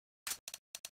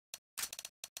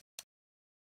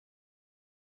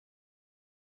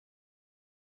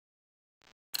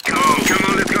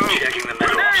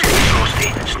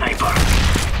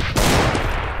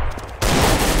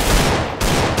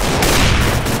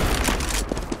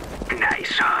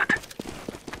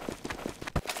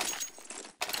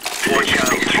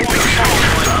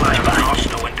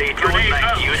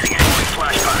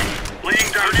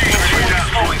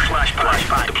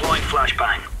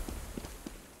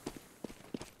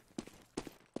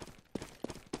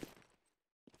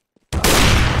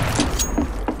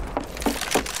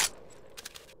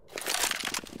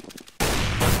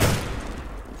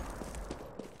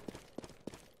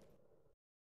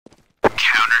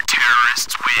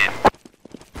terrorists win.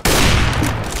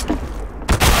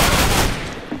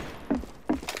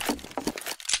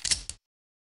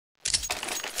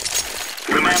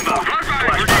 Remember,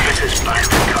 flashbang is banned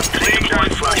for country.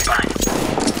 Deploying flashbang.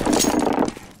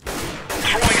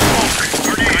 Throwing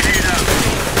smoke. Grenade out.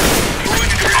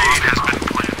 Throwing grenade. Has been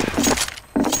planted.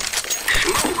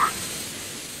 Smoke.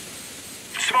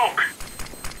 Smoke.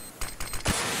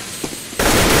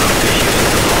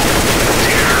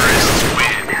 Terrorists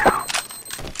win.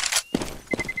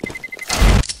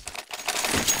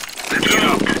 Get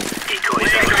up.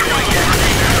 Decoys out.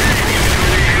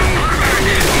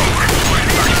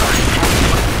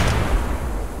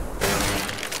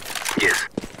 Yes.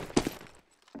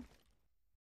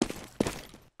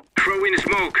 Throw in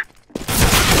smoke.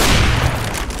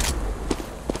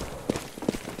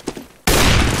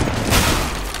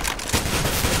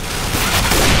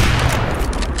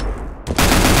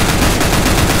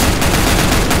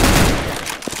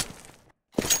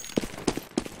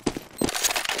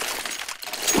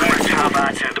 Where's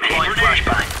Talbot? Deploying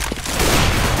flashbang.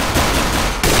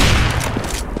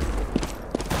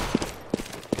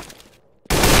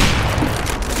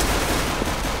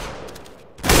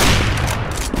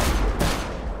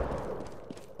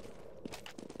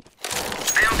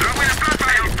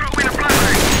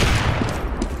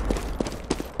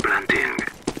 Planting.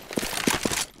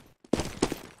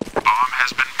 Bomb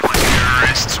has been planted.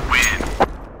 Terrorists win.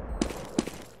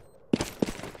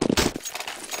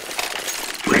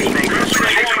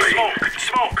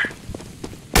 Smoke.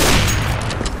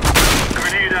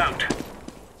 Grenade out.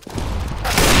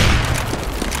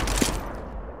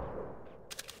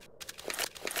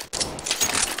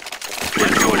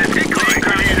 Let's go to decoy.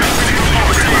 Grenade out.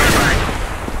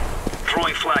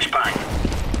 Throwing flashbang.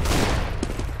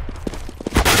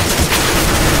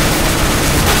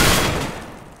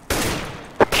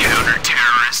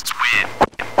 Counter-terrorists win.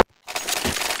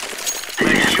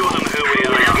 Let's show them who we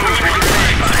are.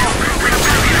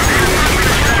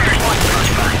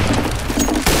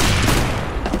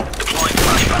 Deploying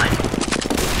flashbang.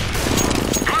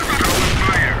 Throwing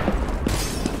fire.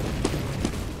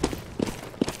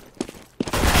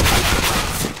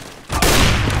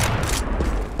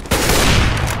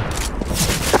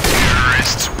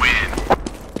 Terrorists win.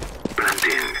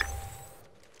 Planting.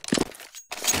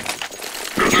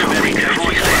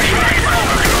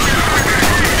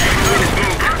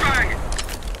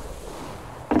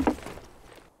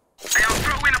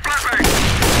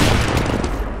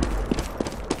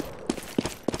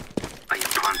 I am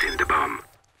planting the bomb.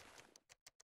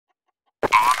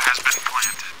 Bomb has been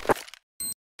planted.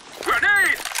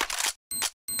 Grenade!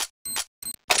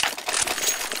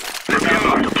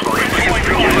 Remember, deploying.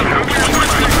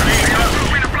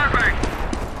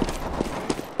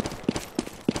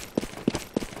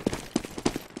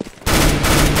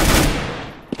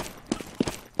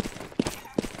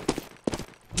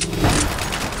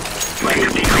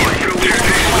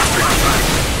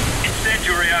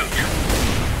 Incendiary out.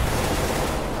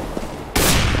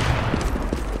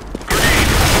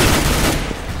 Grenade.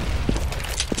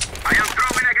 I am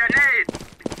throwing a grenade.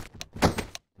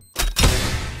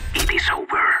 It is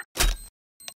over.